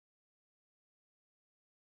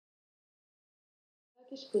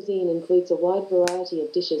Turkish cuisine includes a wide variety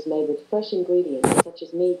of dishes made with fresh ingredients such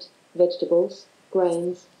as meat, vegetables,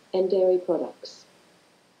 grains, and dairy products.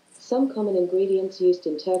 Some common ingredients used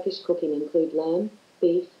in Turkish cooking include lamb,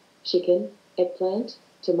 beef, chicken, eggplant,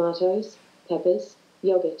 tomatoes, peppers,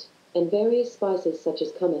 yogurt, and various spices such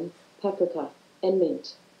as cumin, paprika, and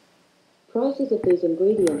mint. Prices of these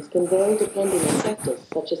ingredients can vary depending on factors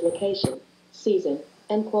such as location, season,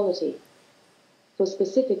 and quality. For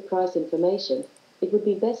specific price information, it would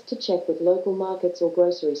be best to check with local markets or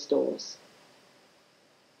grocery stores.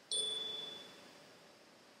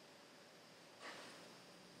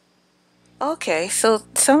 Okay, so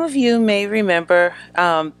some of you may remember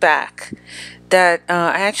back that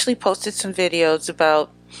I actually posted some videos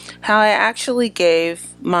about how I actually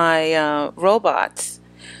gave my robots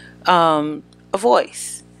a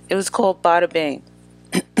voice. It was called Botta-Bing.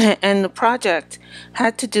 And the project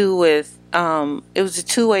had to do with, it was a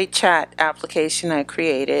two-way chat application I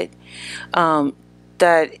created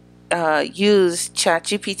that used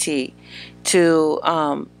ChatGPT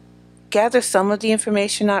to gather some of the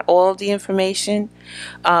information, not all of the information,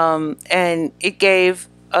 and it gave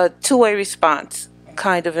a two-way response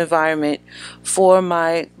kind of environment for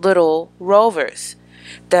my little rovers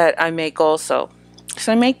that I make also.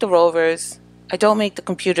 So I make the rovers. I don't make the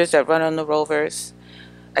computers that run on the rovers.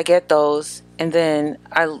 I get those, and then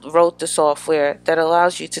I wrote the software that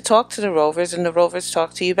allows you to talk to the rovers, and the rovers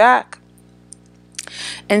talk to you back.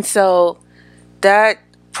 And so that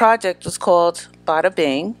project was called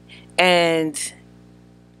Botta-Bing, and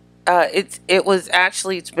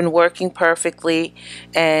it's been working perfectly,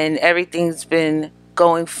 and everything's been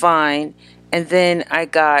going fine. And then I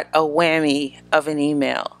got a whammy of an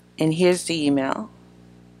email, and here's the email.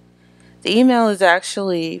 The email is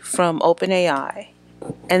actually from OpenAI,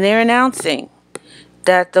 and they're announcing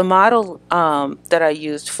that the model that I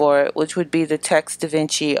used for it, which would be the Text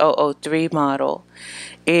DaVinci 003 model,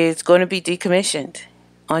 is going to be decommissioned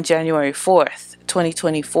on January 4th,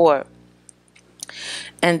 2024.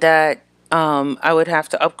 And that I would have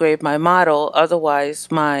to upgrade my model, otherwise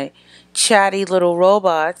my chatty little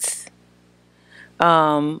robots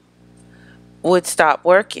would stop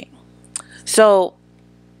working. So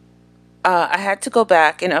I had to go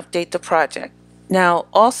back and update the project. Now,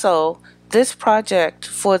 also, this project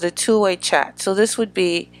for the two-way chat, so this would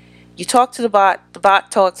be, you talk to the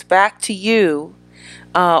bot talks back to you,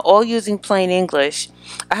 all using plain English.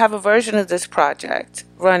 I have a version of this project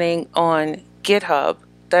running on GitHub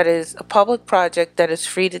that is a public project that is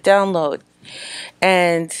free to download.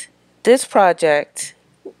 And this project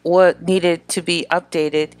needed to be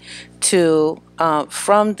updated to,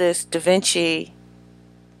 from this DaVinci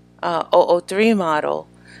 003 model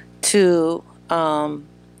to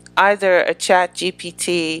either a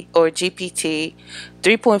ChatGPT or GPT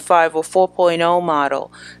 3.5 or 4.0 model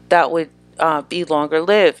that would be longer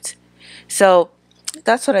lived. So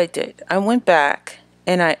that's what I did. I went back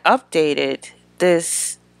and I updated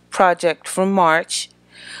this project from March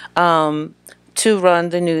to run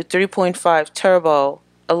the new 3.5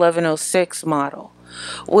 Turbo-1106 model,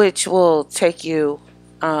 which will take you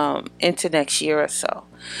into next year or so.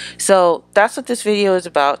 So that's what this video is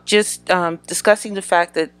about, just discussing the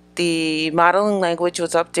fact that the modeling language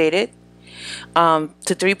was updated to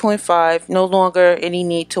 3.5. No longer any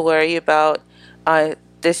need to worry about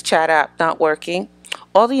this chat app not working.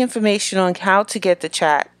 All the information on how to get the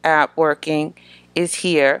chat app working is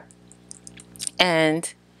here,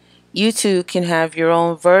 and you too can have your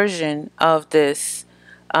own version of this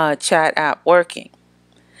chat app working.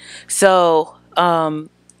 So I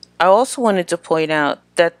also wanted to point out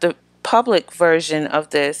that the public version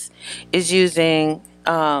of this is using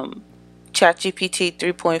ChatGPT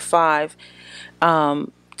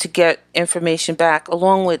 3.5 to get information back,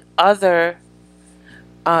 along with other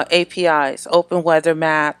APIs, open weather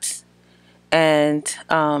maps, and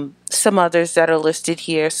some others that are listed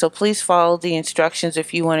here. So please follow the instructions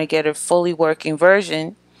if you want to get a fully working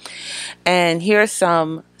version. And here are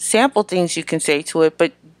some sample things you can say to it,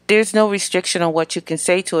 but there's no restriction on what you can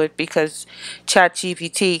say to it because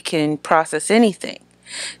ChatGPT can process anything.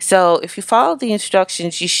 So if you follow the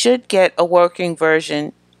instructions, you should get a working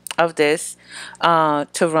version of this to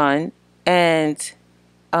run, and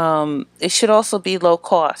it should also be low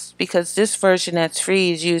cost because this version that's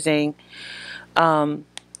free is using OpenAI's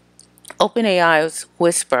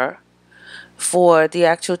Whisper for the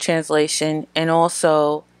actual translation, and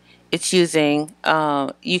also it's using,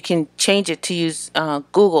 you can change it to use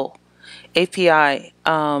Google API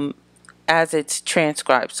as it's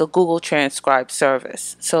transcribed, so Google Transcribe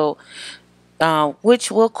Service. So which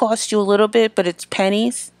will cost you a little bit, but it's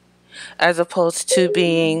pennies, as opposed to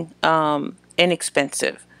being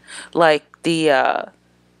inexpensive, like the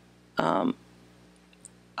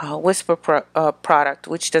Whisper product,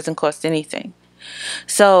 which doesn't cost anything.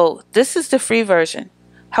 So this is the free version.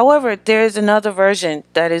 However, there is another version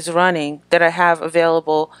that is running that I have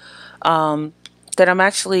available, that I'm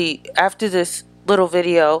actually, after this little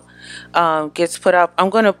video gets put up, I'm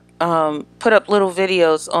going to put up little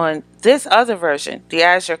videos on this other version, the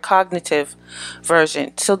Azure Cognitive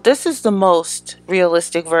version. So this is the most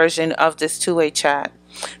realistic version of this two-way chat.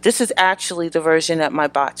 This is actually the version that my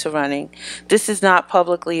bots are running. This is not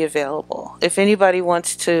publicly available. If anybody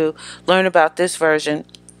wants to learn about this version,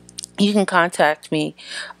 you can contact me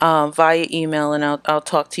via email, and I'll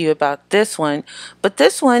talk to you about this one. But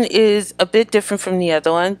this one is a bit different from the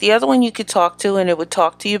other one. The other one you could talk to and it would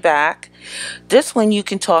talk to you back. This one you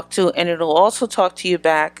can talk to and it'll also talk to you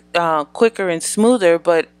back quicker and smoother.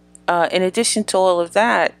 But in addition to all of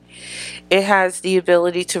that, it has the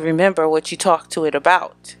ability to remember what you talked to it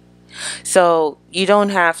about. So you don't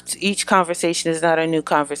have to, each conversation is not a new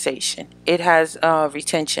conversation. It has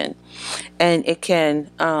retention, and it can,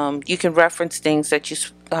 you can reference things that you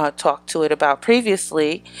talked to it about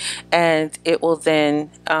previously, and it will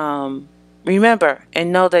then remember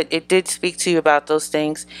and know that it did speak to you about those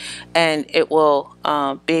things, and it will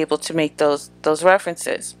be able to make those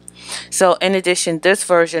references. So in addition, this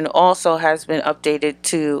version also has been updated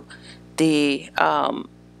to the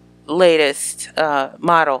latest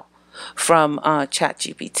model from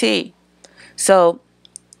ChatGPT. So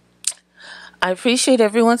I appreciate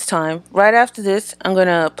everyone's time. Right after this, I'm going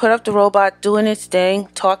to put up the robot doing its thing,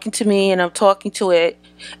 talking to me, and I'm talking to it.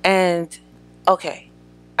 And, okay,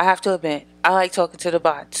 I have to admit, I like talking to the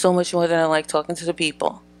bot so much more than I like talking to the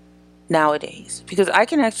people nowadays, because I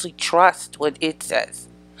can actually trust what it says.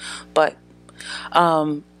 But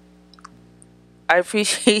I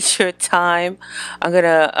appreciate your time. I'm going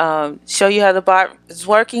to show you how the bot is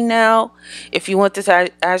working now. If you want this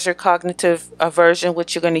Azure Cognitive version,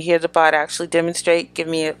 which you're going to hear the bot actually demonstrate, give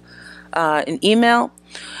me an email.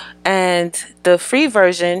 And the free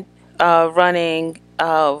version running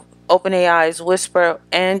OpenAI's Whisper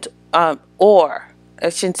and or, I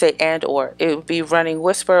shouldn't say and or, it would be running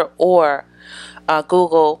Whisper or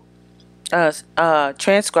Google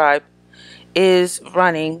Transcribe, is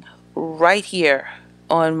running right here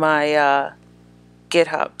on my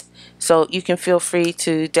GitHub. So you can feel free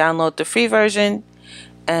to download the free version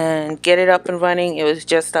and get it up and running. It was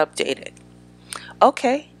just updated.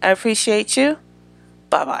 Okay, I appreciate you.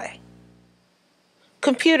 Bye-bye.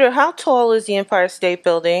 Computer, how tall is the Empire State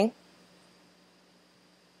Building?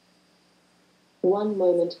 1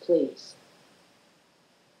 moment, please.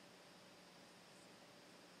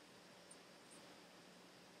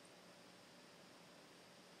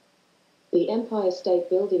 The Empire State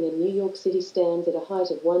Building in New York City stands at a height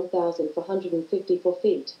of 1,454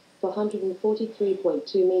 feet,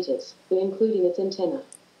 443.2 meters, including its antenna.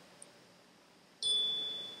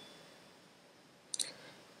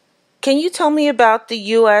 Can you tell me about the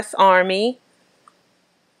U.S. Army?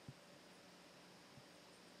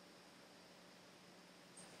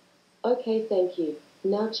 Okay, thank you.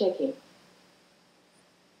 Now checking.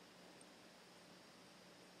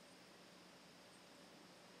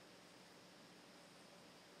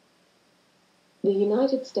 The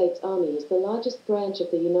United States Army is the largest branch of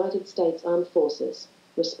the United States Armed Forces,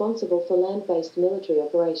 responsible for land-based military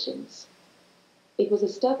operations. It was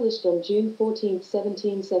established on June 14,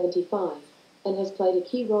 1775, and has played a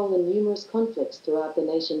key role in numerous conflicts throughout the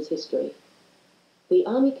nation's history. The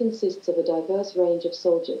Army consists of a diverse range of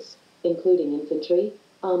soldiers, including infantry,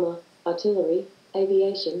 armor, artillery,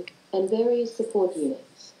 aviation, and various support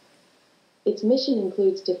units. Its mission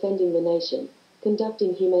includes defending the nation,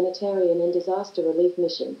 conducting humanitarian and disaster relief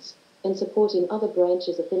missions, and supporting other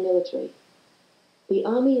branches of the military. The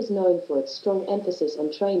Army is known for its strong emphasis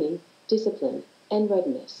on training, discipline, and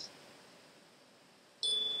readiness.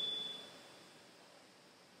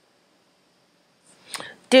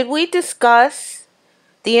 Did we discuss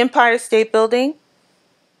the Empire State Building?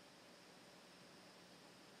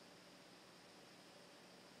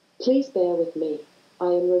 Please bear with me. I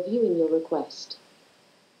am reviewing your request.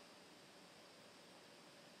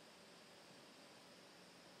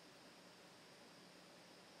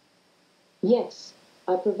 Yes,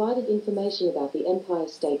 I provided information about the Empire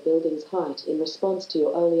State Building's height in response to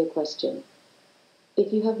your earlier question.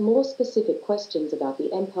 If you have more specific questions about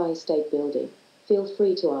the Empire State Building, feel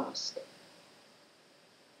free to ask.